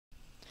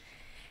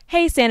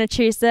Hey Santa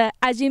Teresa,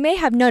 as you may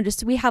have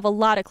noticed, we have a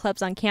lot of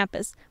clubs on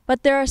campus,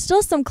 but there are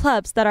still some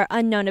clubs that are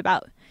unknown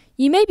about.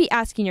 You may be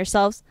asking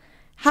yourselves,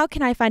 how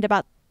can I find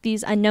about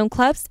these unknown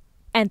clubs?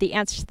 And the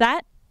answer to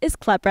that is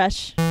Club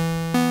Rush.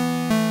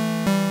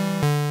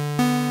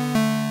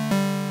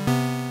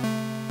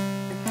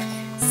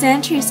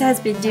 Santa Teresa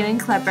has been doing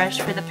Club Rush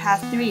for the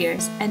past 3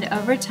 years, and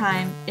over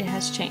time, it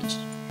has changed.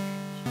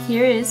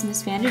 Here is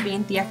Ms.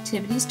 Vanderveen, the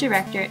Activities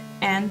Director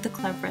and the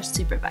Club Rush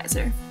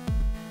Supervisor.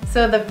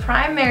 So the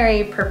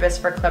primary purpose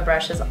for Club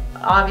Rush is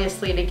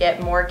obviously to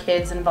get more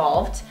kids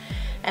involved.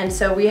 And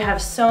so we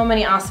have so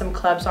many awesome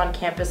clubs on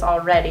campus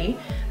already.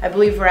 I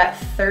believe we're at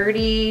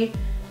 38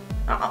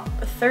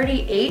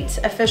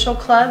 official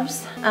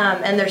clubs,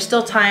 and there's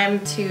still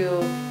time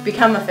to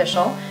become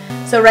official.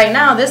 So right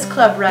now this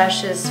Club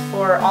Rush is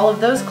for all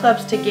of those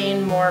clubs to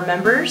gain more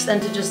members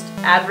and to just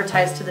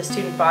advertise to the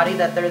student body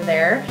that they're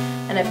there.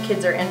 And if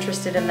kids are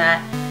interested in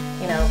that,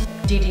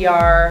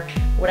 DDR,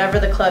 whatever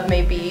the club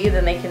may be,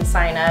 then they can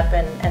sign up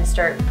and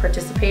start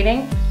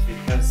participating.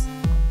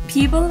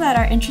 People that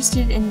are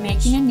interested in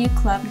making a new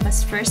club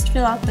must first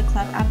fill out the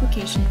club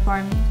application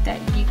form that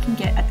you can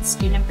get at the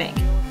student bank.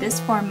 This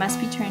form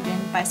must be turned in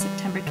by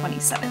September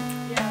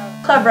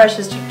 27th. Club Rush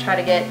is to try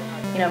to get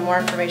more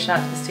information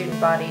out to the student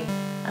body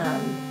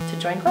to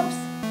join clubs.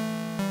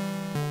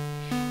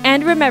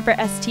 And remember,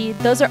 ST,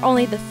 those are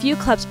only the few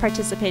clubs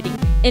participating.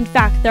 In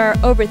fact, there are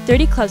over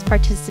 30 clubs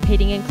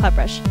participating in Club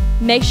Rush.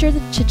 Make sure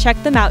to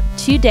check them out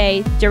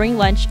today during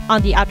lunch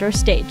on the outdoor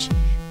stage.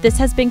 This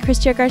has been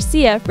Christia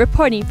Garcia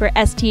reporting for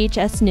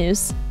STHS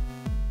News.